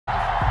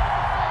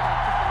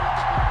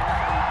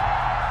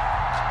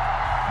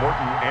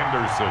Morten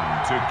Andersen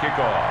to kick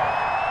off.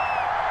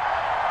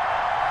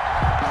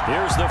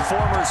 Here's the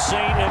former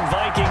Saint and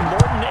Viking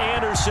Morten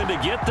Andersen to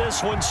get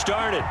this one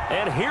started.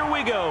 And here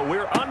we go.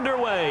 We're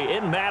underway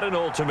in Madden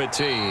Ultimate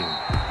Team.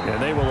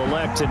 And they will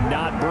elect to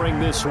not bring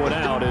this one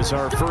out as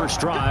our first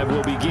drive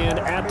will begin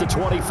at the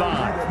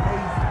 25.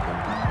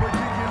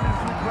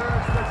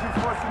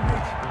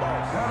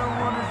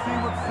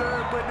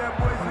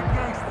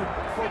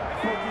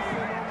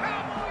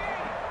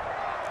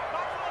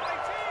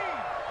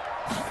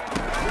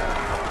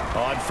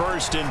 On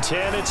 1st and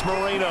 10, it's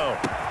Marino.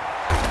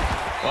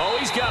 Oh,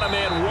 he's got a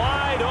man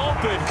wide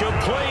open,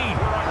 complete.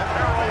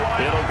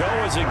 It'll go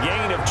as a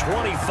gain of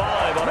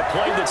 25 on a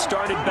play that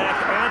started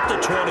back at the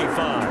 25.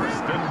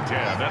 1st and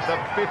 10 at the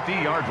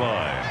 50-yard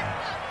line.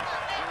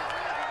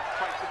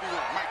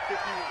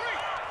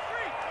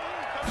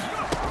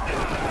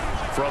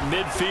 From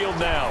midfield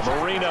now,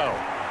 Marino.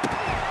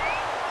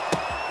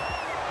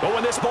 Oh,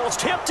 and this ball's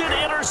tipped and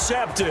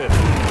intercepted.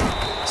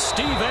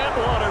 Steve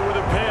Atwater with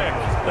a pick.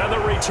 And the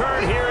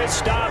return here is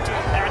stopped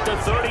at the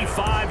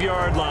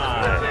 35-yard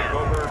line.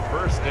 Over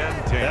 1st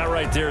and 10. That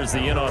right there is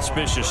the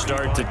inauspicious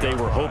start that they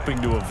were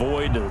hoping to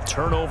avoid, the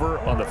turnover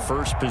on the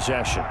first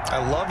possession. I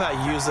love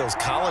how you use those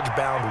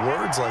college-bound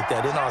words like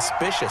that,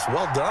 inauspicious.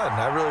 Well done.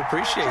 I really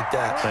appreciate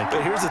that.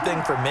 But here's the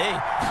thing for me.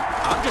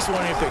 I'm just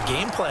wondering if their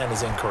game plan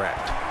is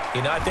incorrect.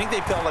 You know, I think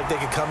they felt like they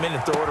could come in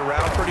and throw it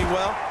around pretty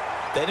well.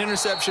 That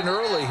interception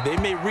early, they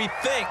may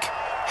rethink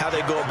how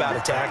they go about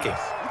attacking.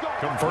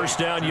 First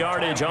down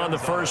yardage on the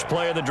first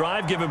play of the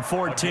drive. Give him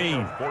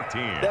 14.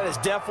 That is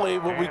definitely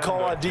what we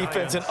call on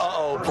defense an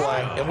uh-oh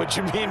play. And what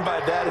you mean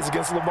by that is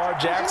against Lamar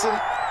Jackson,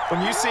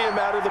 when you see him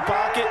out of the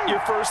pocket,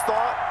 your first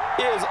thought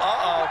is,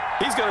 uh-oh,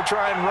 he's going to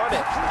try and run it.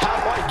 How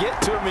do I get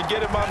to him and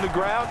get him on the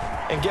ground?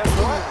 And guess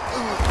what?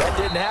 That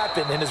didn't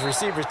happen, and his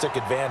receivers took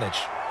advantage.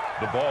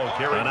 The ball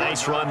carried. A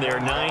nice run there,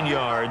 9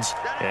 yards,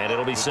 and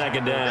it'll be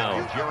 2nd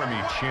down.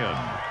 Jeremy Chin.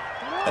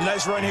 A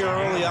nice run here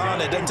early on.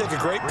 It doesn't take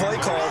a great play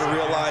caller to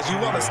realize you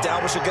want to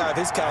establish a guy of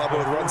his caliber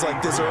with runs like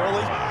this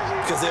early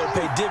because they'll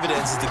pay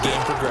dividends as the game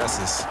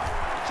progresses.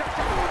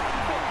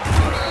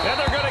 And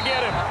they're going to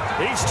get him.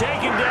 He's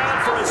taken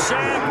down for a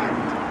sack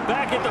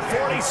back at the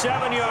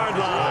 47-yard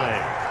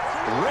line.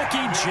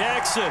 Ricky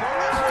Jackson.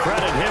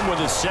 Credit him with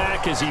a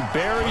sack as he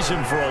buries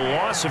him for a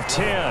loss of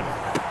 10.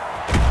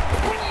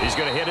 He's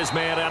going to hit his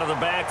man out of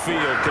the backfield,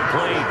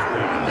 complete.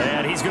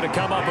 And he's going to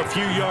come up a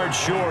few yards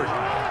short.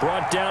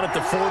 Brought down at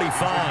the 45.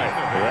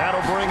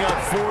 That'll bring up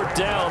 4th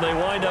down. They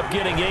wind up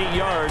getting 8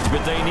 yards,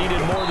 but they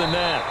needed more than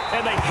that.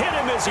 And they hit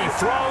him as he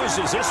throws,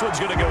 as this one's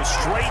going to go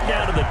straight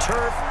down to the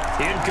turf.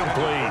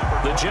 Incomplete.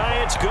 The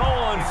Giants go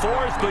on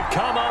 4th, but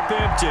come up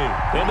empty.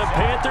 And the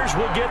Panthers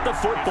will get the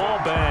football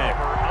back.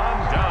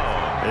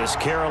 This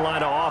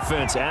Carolina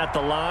offense at the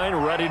line,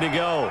 ready to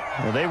go.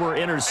 Well, they were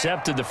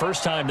intercepted the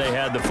first time they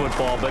had the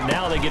football, but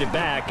now they get it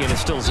back, and it's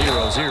still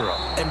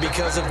 0-0. And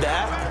because of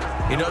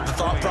that, you know what the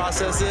thought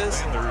process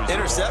is?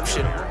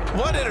 Interception.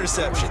 What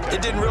interception?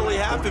 It didn't really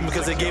happen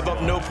because they gave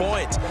up no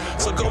points.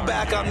 So go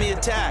back on the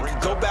attack.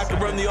 Go back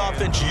and run the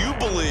offense you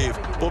believe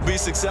will be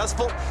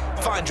successful.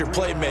 Find your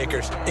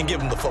playmakers and give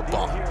them the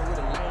football.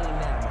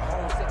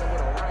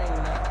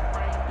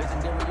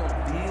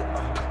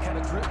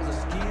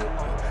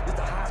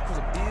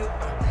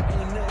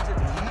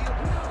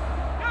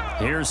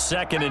 Here's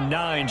 2nd and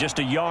 9, just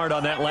a yard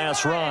on that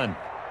last run.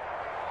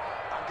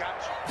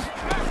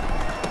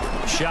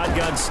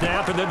 Shotgun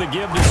snap, and then the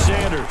give to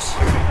Sanders.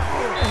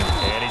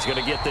 And he's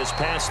going to get this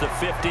past the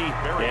 50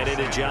 and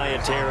into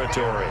Giant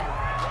territory.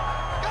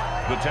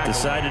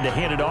 Decided to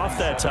hand it off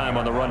that time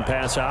on the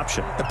run-pass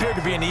option. Appeared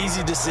to be an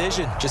easy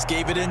decision. Just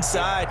gave it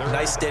inside.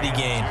 Nice steady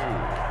gain.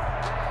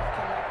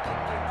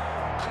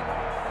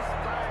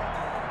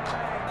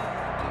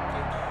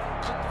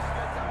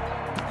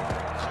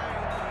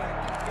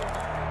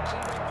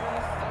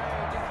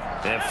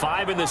 And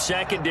 5 in the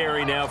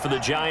secondary now for the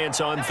Giants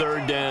on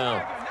 3rd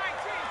down.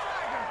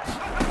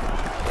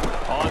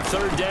 On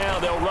 3rd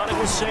down, they'll run it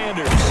with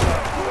Sanders.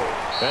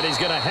 And he's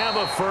going to have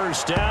a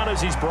 1st down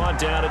as he's brought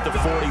down at the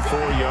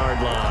 44-yard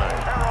line.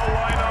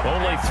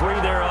 Only 3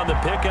 there on the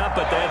pickup,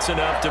 but that's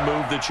enough to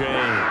move the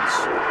chains.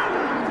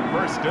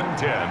 1st and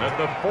 10 at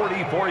the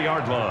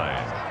 44-yard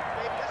line.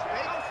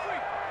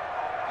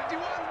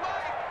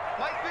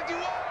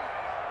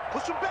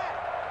 Push him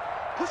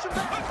back. Push him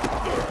back.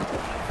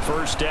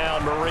 1st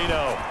down,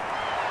 Marino.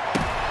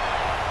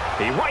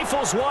 He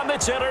rifles one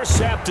that's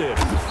intercepted.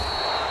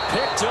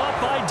 Picked up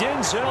by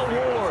Denzel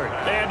Ward.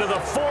 And to the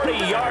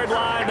 40-yard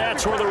line,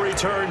 that's where the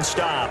return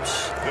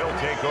stops. They'll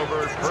take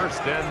over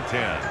 1st and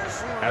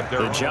 10. At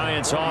their the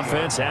Giants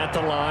offense at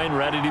the line,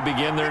 ready to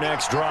begin their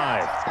next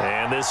drive.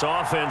 And this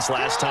offense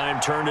last time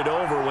turned it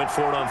over, went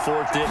for it on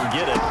 4th, didn't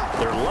get it.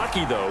 They're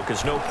lucky, though,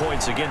 because no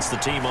points against the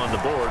team on the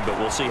board, but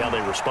we'll see how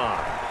they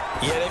respond.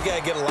 Yeah, they've got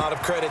to get a lot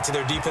of credit to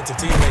their defensive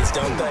teammates,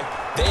 don't they?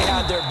 They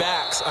had their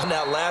backs on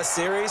that last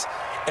series,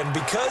 and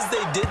because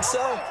they did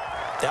so,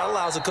 That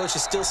allows the coach to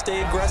still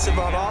stay aggressive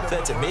on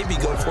offense and maybe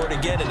go for it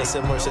again in a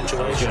similar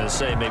situation. I was going to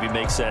say maybe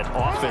makes that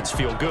offense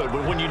feel good,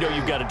 but when you know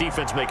you've got a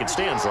defense making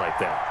stands like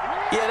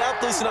that. Yeah,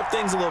 that'll loosen up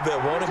things a little bit,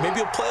 won't it? Maybe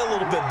you'll play a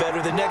little bit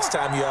better the next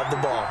time you have the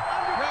ball.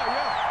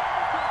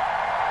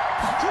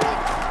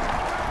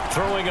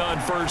 Throwing on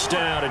first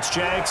down, it's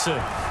Jackson.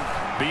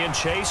 Being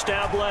chased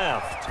out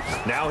left.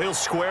 Now he'll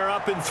square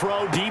up and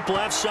throw deep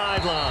left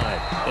sideline.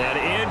 And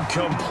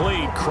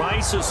incomplete.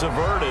 Crisis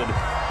averted.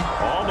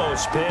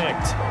 Almost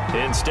picked.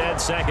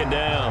 Instead, second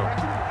down.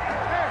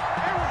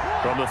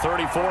 From the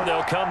 34,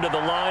 they'll come to the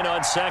line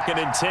on 2nd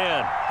and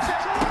 10.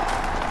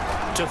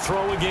 To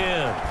throw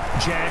again.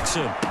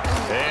 Jackson.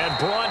 And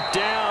brought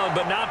down,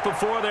 but not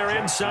before they're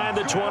inside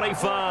the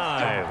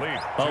 25.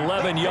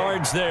 11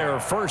 yards there.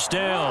 First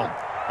down.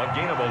 A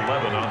gain of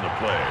 11 on the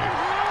play.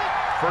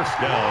 First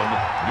down,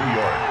 New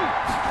York.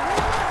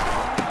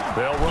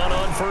 They'll run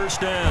on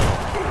first down.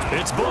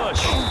 It's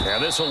Bush.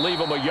 And this will leave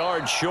him a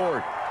yard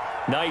short.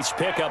 Nice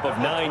pickup of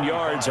 9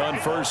 yards on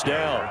first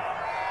down.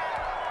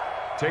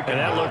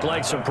 And that looked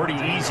like some pretty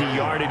easy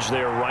yardage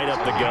there right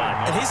up the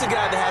gut. And he's a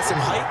guy that has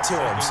some height to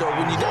him. So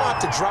when you don't have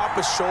to drop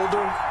a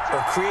shoulder or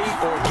create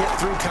or get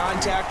through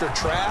contact or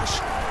trash,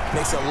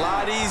 makes it a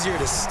lot easier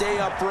to stay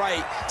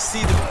upright.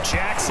 See the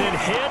Jackson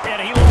hit,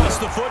 and he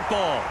lost the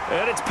football.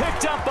 And it's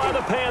picked up by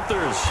the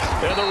Panthers.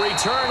 And the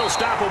return will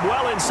stop them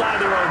well inside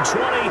their own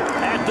 20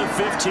 at the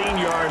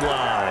 15-yard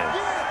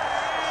line.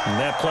 And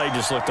that play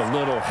just looked a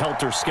little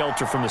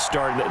helter-skelter from the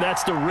start.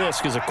 That's the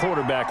risk as a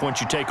quarterback.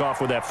 Once you take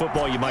off with that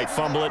football, you might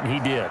fumble it, and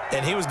he did.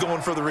 And he was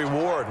going for the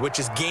reward, which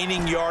is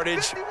gaining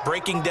yardage,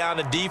 breaking down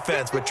a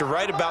defense. But you're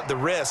right about the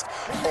risk.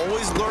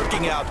 Always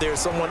lurking out there.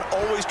 Someone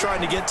always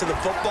trying to get to the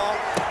football.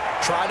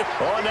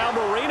 Oh, now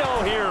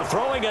Marino here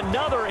throwing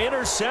another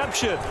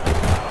interception.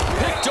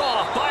 Picked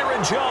off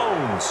Byron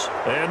Jones.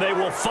 And they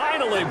will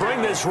finally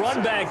bring this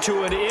run back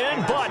to an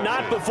end, but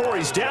not before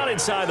he's down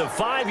inside the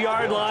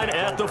 5-yard line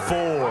at the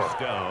 4.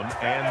 Down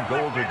and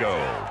goal to go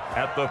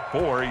at the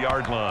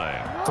 4-yard line.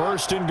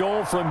 First and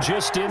goal from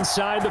just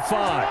inside the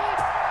 5.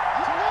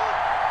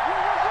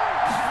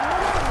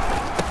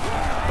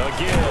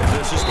 Again,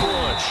 this is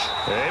Bush.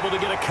 Able to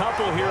get a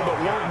couple here, but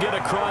won't get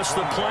across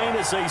the plane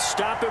as they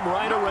stop him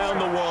right around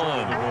the 1.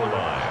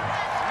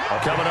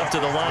 Coming up to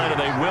the line, and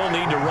they will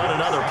need to run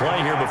another play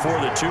here before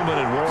the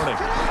 2-minute warning.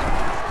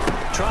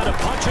 Trying to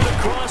punch it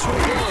across with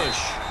Bush.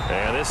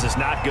 And this is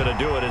not going to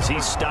do it as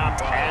he's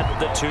stopped at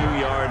the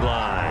 2-yard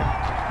line.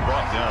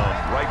 Brought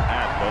down right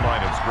at the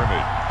line of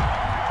scrimmage.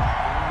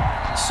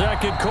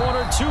 Second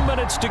quarter, 2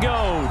 minutes to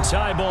go.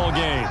 Tie ball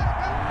game.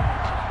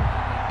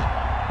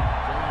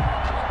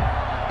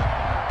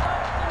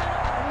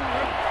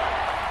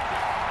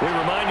 We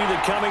remind you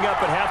that coming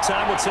up at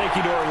halftime, we'll take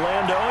you to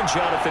Orlando and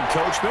Jonathan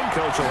Coachman.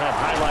 Coach will have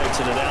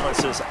highlights and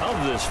analysis of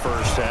this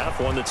first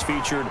half, one that's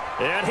featured.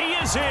 And he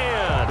is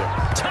in.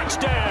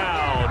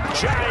 Touchdown,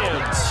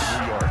 Giants.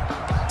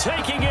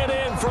 Taking it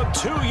in from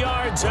 2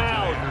 yards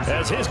out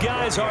as his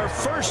guys are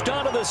first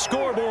onto the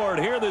scoreboard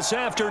here this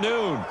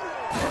afternoon.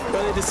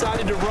 But they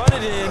decided to run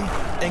it in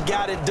and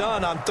got it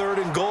done on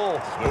 3rd and goal.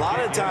 A lot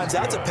of times,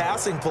 that's a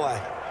passing play.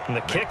 And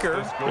the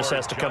kicker just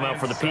has to come out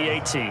for the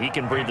PAT. He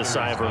can breathe a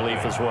sigh of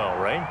relief as well,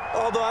 right?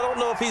 Although I don't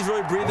know if he's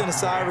really breathing a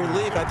sigh of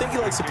relief. I think he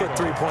likes to put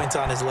 3 points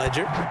on his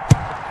ledger.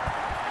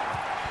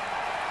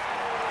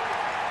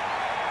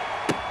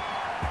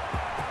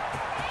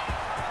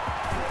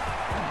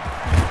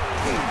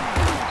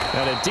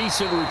 And a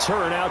decent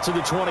return out to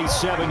the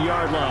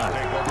 27-yard line.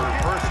 Take over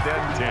first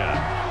and 10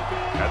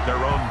 at their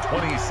own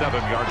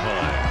 27-yard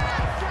line.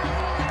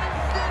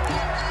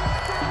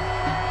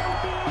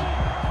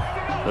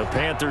 The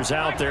Panthers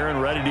out there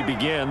and ready to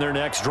begin their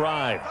next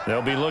drive.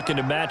 They'll be looking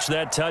to match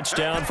that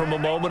touchdown from a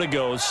moment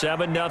ago.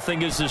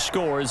 7-0 is the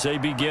score as they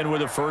begin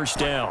with a first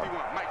down.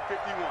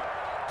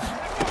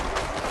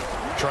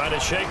 Trying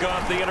to shake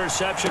off the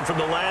interception from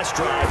the last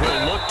drive.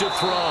 He'll look to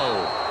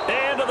throw.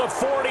 And to the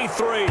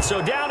 43. So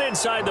down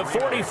inside the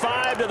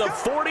 45 to the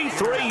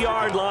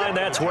 43-yard line.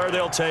 That's where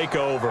they'll take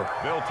over.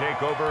 They'll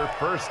take over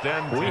first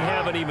and 10. We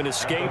haven't even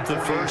escaped the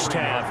first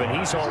half, and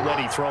he's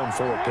already thrown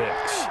 4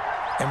 picks.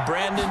 And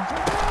Brandon,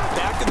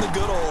 back in the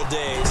good old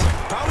days,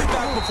 probably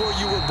back before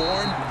you were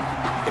born,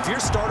 if your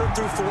starter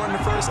threw 4 in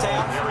the first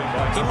half,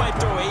 he might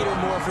throw 8 or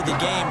more for the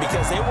game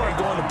because they weren't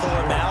going to pull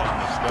him out.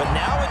 But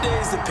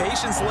nowadays, the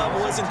patience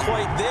level isn't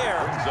quite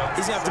there.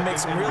 He's going to have to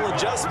make some real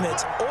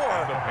adjustments,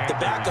 or the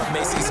backup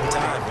may see some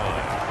time.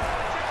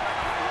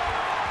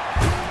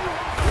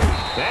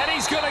 And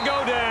he's going to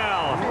go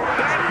down.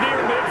 Back near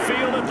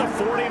midfield at the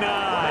 49.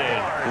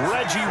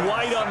 Reggie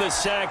White on the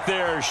sack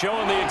there,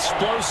 showing the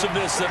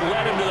explosiveness that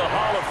led him to the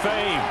Hall of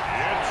Fame.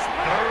 It's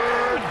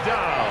 3rd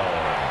down.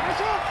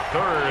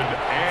 3rd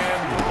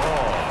and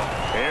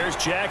long. Here's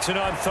Jackson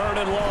on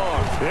 3rd and long.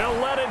 He'll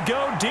let it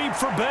go deep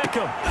for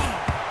Beckham.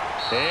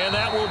 And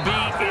that will be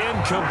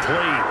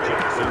incomplete.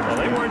 Well,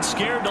 they weren't weren't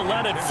scared to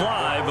let it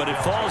fly, but it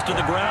falls to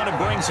the ground and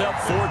brings up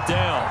 4th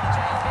down.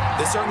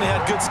 They certainly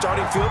had good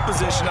starting field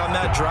position on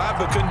that drive,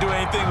 but couldn't do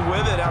anything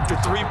with it after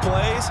 3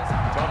 plays.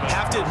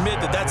 Have to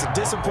admit that that's a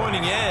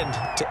disappointing end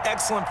to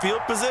excellent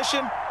field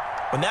position.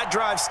 When that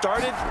drive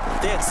started,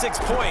 they had 6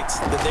 points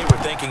that they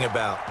were thinking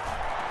about.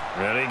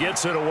 And he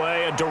gets it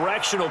away, a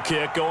directional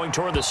kick going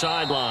toward the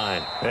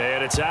sideline.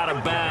 And it's out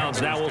of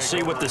bounds. Now we'll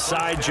see what the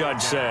side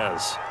judge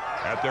says.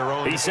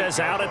 He says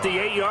out at the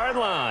 8-yard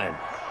line.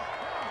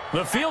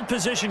 The field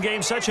position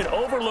game, such an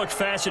overlooked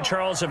facet,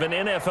 Charles, of an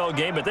NFL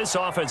game, but this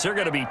offense, they're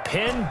going to be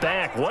pinned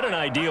back. What an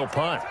ideal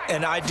punt.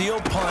 An ideal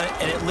punt,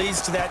 and it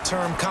leads to that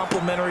term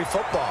complementary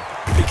football,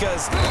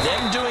 because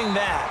them doing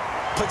that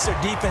puts their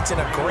defense in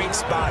a great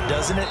spot,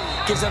 doesn't it?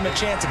 Gives them a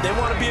chance. If they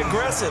want to be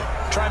aggressive,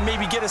 try and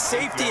maybe get a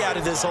safety out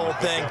of this whole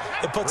thing,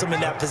 it puts them in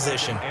that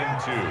position.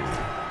 Into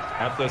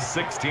at the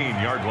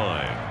 16-yard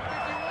line.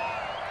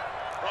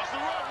 Watch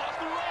the run.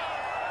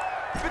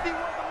 51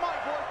 the mic,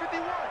 boy,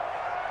 51.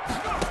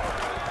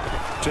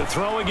 To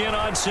throw again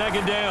on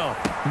 2nd down.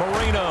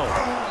 Marino.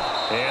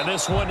 And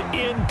this one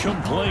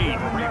incomplete.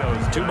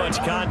 Too much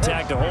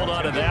contact to hold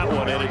on to that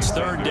one, and it's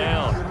 3rd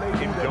down.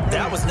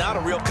 That was not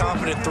a real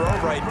confident throw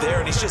right there,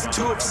 and he's just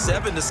 2 of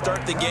 7 to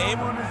start the game.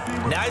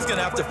 Now he's going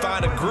to have to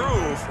find a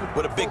groove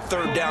with a big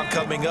 3rd down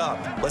coming up.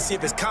 Let's see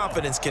if his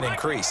confidence can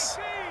increase.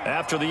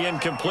 After the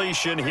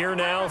incompletion, here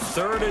now,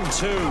 3rd and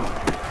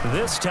 2.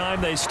 This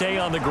time they stay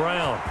on the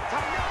ground.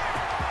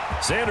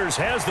 Sanders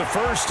has the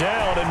 1st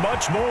down and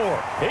much more.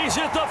 He's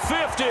at the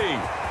 50.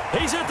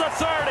 He's at the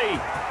 30.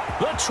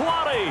 The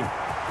 20.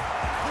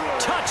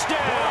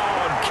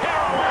 Touchdown,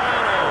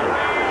 Carolina.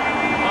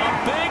 A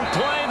big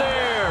play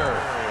there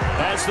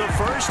as the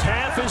first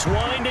half is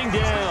winding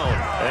down.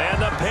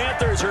 And the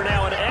Panthers are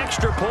now an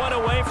extra point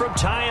away from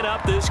tying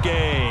up this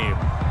game.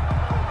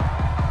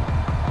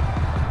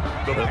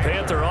 The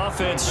Panther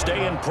offense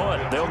staying put.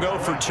 They'll go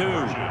for 2.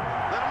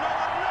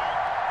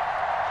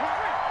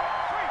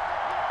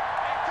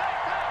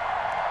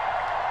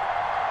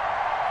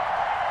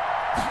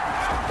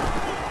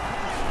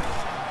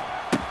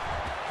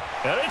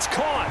 And it's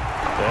caught.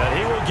 And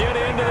he will get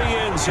into the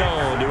end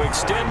zone to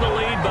extend the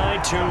lead by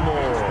 2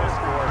 more.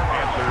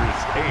 Panthers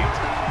 8,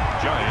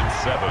 Giants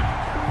 7.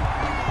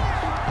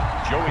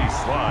 Joey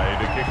Slye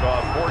to kick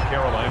off for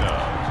Carolina.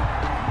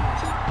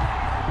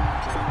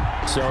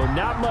 So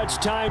not much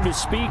time to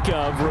speak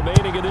of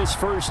remaining in this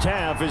first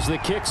half as the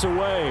kick's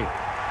away.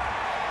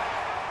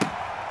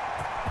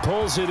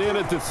 Pulls it in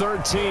at the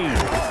 13.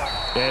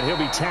 And he'll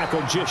be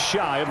tackled just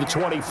shy of the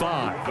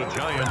 25. The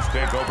Giants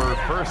take over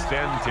 1st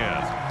and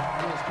 10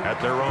 at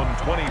their own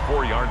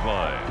 24-yard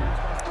line.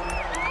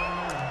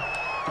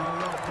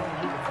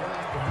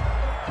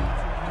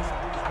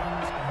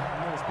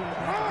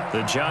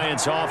 The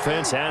Giants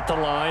offense at the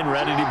line,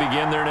 ready to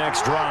begin their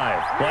next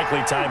drive.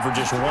 Likely time for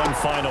just one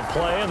final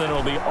play, and then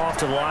it'll be off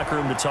to the locker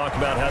room to talk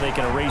about how they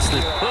can erase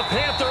this. The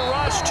Panther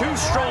rush too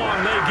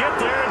strong. They get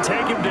there and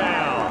take him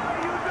down.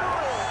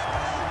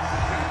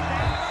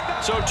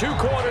 So 2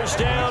 quarters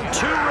down,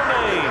 2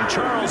 remain.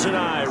 Charles and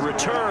I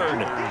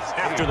return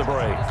after the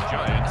break.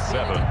 Giants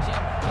 7.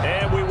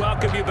 And we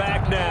welcome you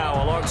back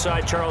now.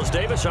 Alongside Charles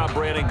Davis, I'm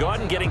Brandon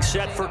Gaudin, getting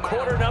set for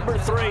quarter number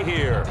 3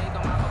 here.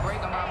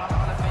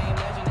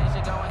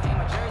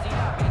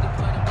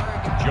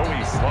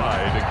 Joey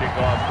Slye to kick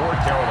off for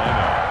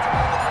Carolina.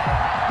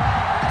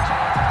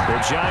 The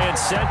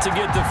Giants set to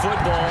get the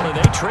football, and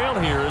they trail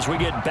here as we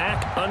get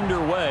back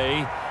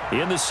underway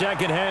in the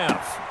second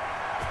half.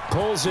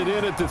 Pulls it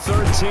in at the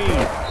 13,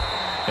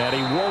 and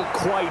he won't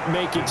quite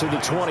make it to the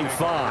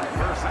 25.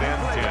 1st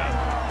and 10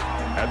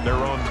 at their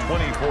own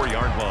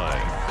 24-yard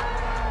line.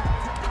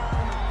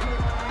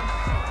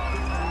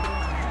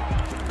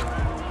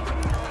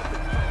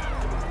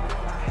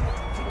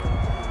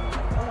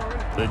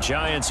 The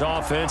Giants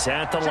offense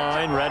at the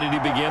line, ready to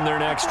begin their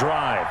next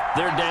drive.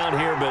 They're down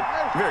here, but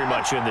very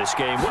much in this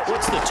game.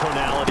 What's the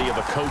tonality of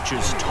a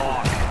coach's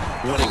talk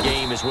when a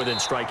game is within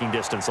striking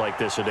distance like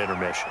this at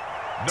intermission?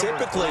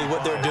 Typically,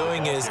 what they're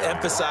doing is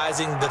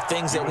emphasizing the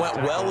things that went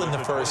well in the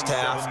first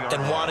half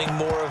and wanting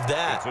more of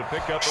that.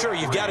 Sure,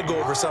 you've got to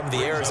go over some of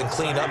the errors and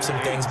clean up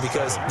some things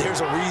because there's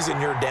a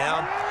reason you're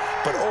down.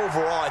 But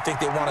overall, I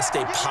think they want to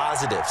stay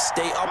positive,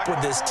 stay up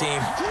with this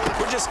team.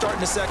 We're just starting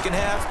the second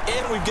half,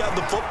 and we've got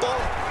the football.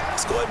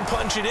 Let's go ahead and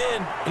punch it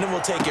in, and then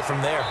we'll take it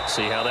from there.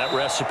 See how that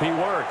recipe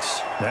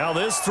works. Now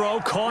this throw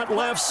caught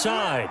left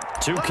side.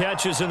 2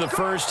 catches in the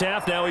first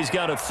half. Now he's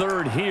got a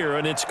 3rd here,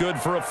 and it's good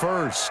for a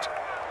 1st.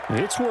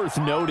 It's worth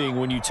noting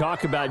when you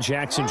talk about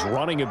Jackson's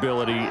running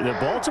ability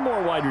that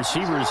Baltimore wide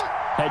receivers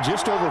had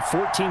just over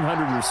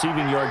 1,400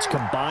 receiving yards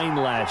combined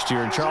last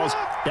year. And, Charles,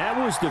 that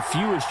was the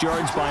fewest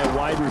yards by a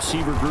wide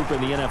receiver group in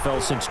the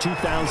NFL since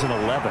 2011.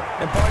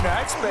 And, partner,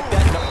 I expect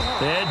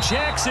that. And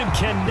Jackson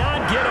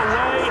cannot get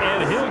away,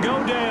 and he'll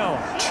go down.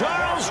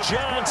 Charles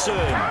Johnson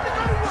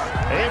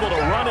able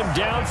to run him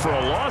down for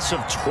a loss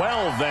of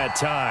 12 that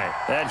time.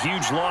 That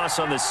huge loss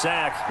on the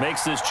sack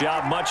makes this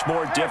job much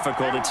more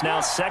difficult. It's now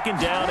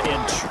 2nd down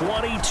and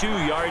 22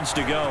 yards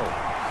to go.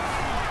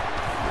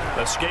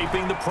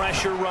 Escaping the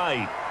pressure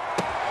right.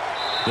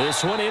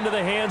 This one into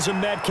the hands of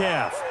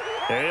Metcalf.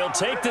 And he'll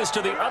take this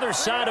to the other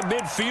side of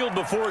midfield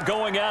before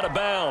going out of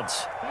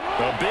bounds.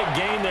 A big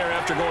gain there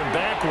after going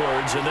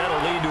backwards, and that'll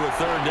lead to a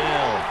third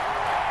down.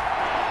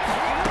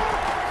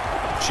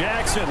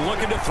 Jackson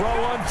looking to throw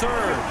on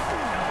third.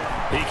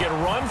 He can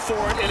run for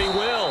it, and he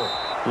will.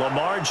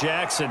 Lamar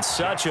Jackson,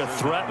 such a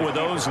threat with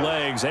those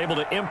legs, able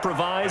to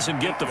improvise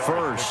and get the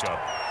first.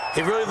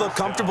 He really looked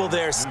comfortable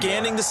there,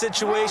 scanning the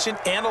situation,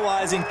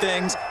 analyzing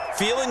things,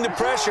 feeling the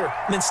pressure,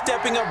 and then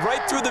stepping up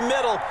right through the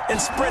middle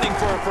and sprinting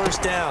for a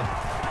first down.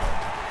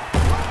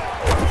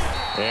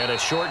 And a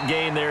short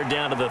gain there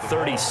down to the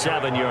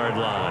 37-yard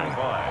line.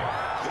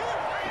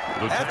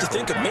 I have to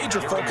think a major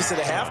focus at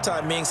a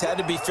halftime means had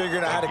to be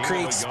figuring out how to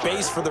create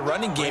space for the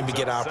running game to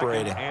get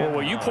operating. Well,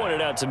 what you pointed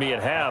out to me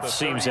at half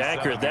seems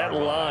accurate. That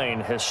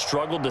line has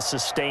struggled to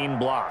sustain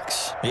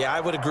blocks. Yeah,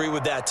 I would agree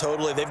with that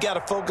totally. They've got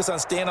to focus on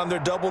staying on their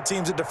double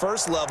teams at the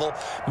first level,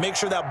 make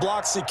sure that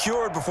block's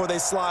secured before they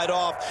slide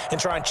off and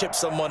try and chip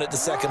someone at the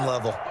second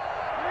level.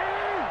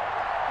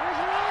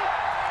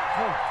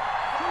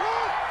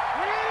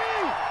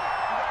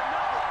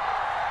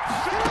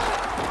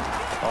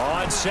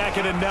 On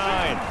 2nd and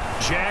 9,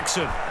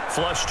 Jackson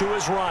flush to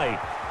his right.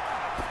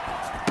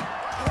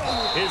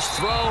 His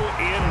throw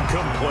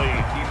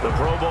incomplete. The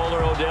Pro Bowler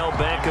Odell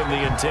Beckham,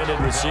 the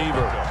intended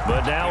receiver.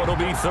 But now it'll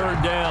be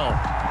third down.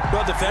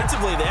 Well,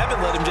 defensively, they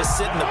haven't let him just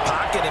sit in the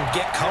pocket and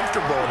get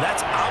comfortable, and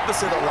that's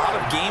opposite a lot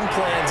of game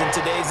plans in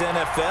today's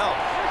NFL.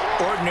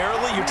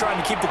 Ordinarily, you're trying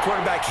to keep the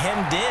quarterback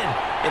hemmed in.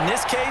 In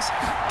this case,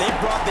 they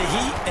brought the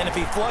heat, and if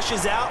he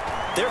flushes out,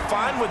 they're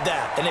fine with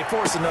that, and they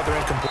force another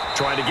incomplete.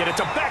 Trying to get it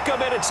to Beckham,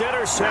 and it's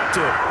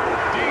intercepted.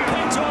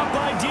 Picked off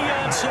by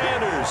Deion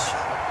Sanders.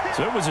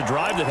 So it was a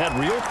drive that had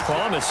real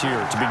promise here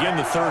to begin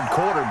the third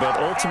quarter, but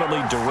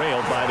ultimately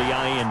derailed by the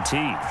INT.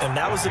 And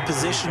that was the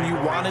position you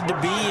wanted to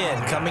be in,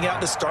 coming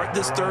out to start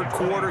this third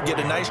quarter, get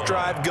a nice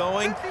drive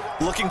going,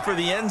 looking for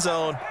the end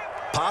zone.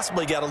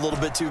 Possibly got a little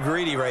bit too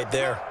greedy right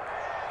there.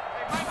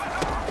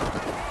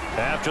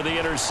 After the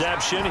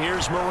interception,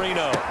 here's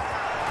Marino.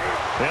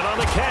 And on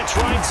the catch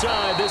right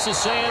side, this is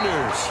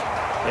Sanders.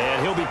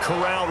 And he'll be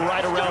corralled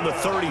right around the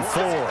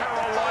 34.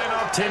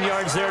 10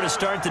 yards there to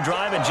start the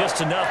drive, and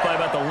just enough by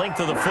about the length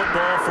of the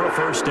football for a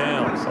first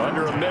down.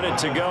 Under a minute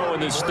to go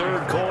in this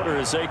third quarter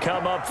as they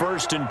come up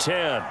 1st and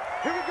 10.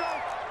 Here we go.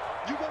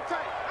 You go take.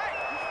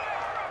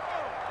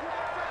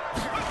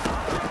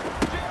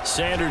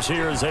 Sanders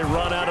here as they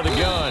run out of the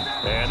gun.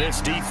 And it's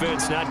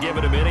defense not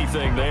giving him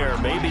anything there.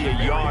 Maybe a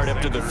yard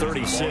up to the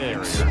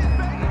 36.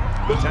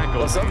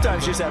 Well,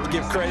 sometimes you just have to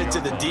give credit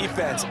to the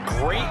defense.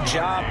 Great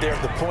job there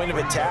at the point of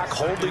attack,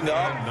 holding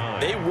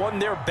up. They won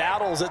their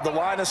battles at the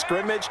line of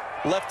scrimmage,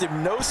 left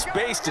him no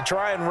space to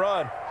try and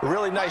run. A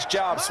really nice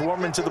job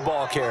swarming to the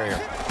ball carrier.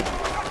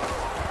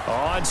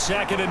 On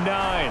 2nd and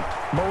 9,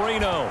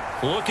 Marino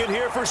looking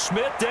here for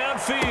Smith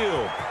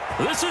downfield.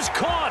 This is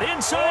caught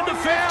inside the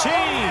 15.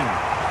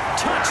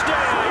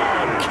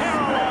 Touchdown,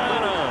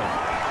 Carolina.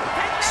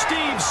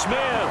 Steve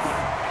Smith,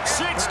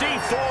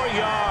 64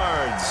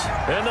 yards.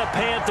 And the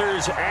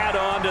Panthers add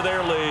on to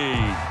their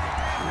lead.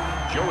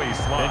 Joey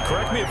Slide. And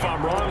correct me if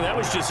I'm wrong, that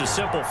was just a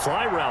simple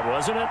fly route,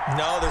 wasn't it?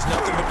 No, there's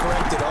nothing to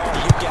correct at all.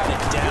 You got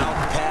it down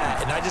pat.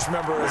 And I just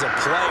remember as a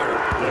player,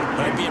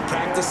 when I'd be in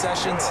practice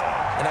sessions,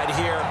 and I'd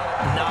hear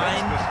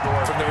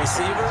 9 from the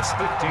receivers.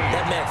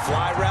 That meant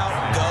fly route,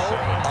 go,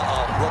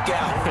 look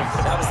out.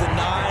 That was the 9,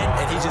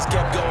 and he just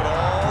kept going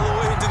all the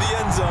way into the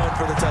end zone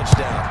for the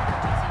touchdown.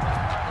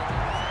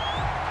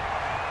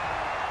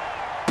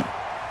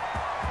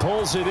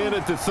 Pulls it in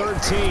at the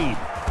 13.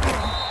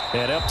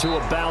 And up to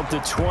about the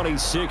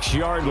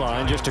 26-yard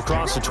line, just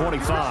across the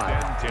 25.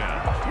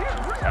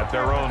 At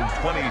their own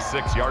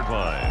 26-yard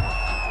line.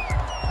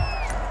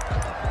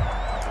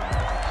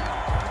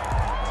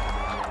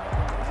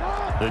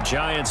 The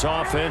Giants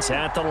offense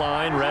at the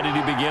line, ready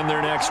to begin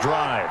their next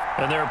drive.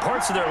 And there are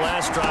parts of their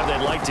last drive they'd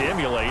like to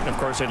emulate. And, of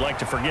course, they'd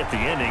like to forget the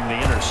ending, the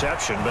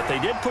interception. But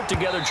they did put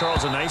together,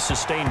 Charles, a nice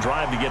sustained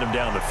drive to get him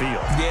down the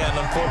field. Yeah, and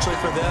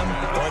unfortunately for them,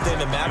 the only thing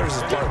that matters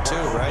is part 2,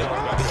 right?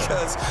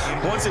 Because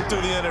once they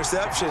threw the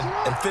interception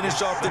and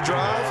finished off the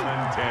drive,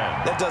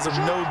 that does them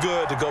no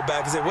good to go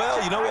back and say, well,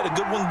 you know, we had a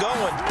good one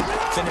going.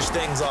 Finish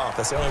things off.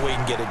 That's the only way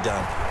you can get it done.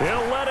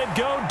 He'll let it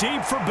go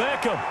deep for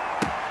Beckham.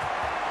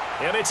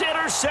 And it's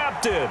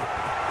intercepted.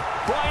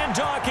 Brian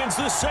Dawkins,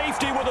 the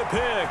safety, with a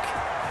pick.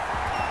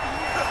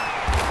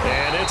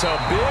 And it's a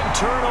big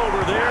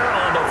turnover there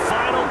on the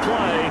final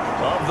play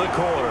of the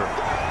quarter.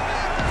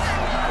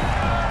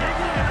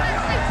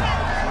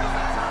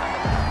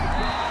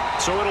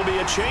 So it'll be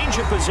a change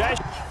of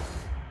possession.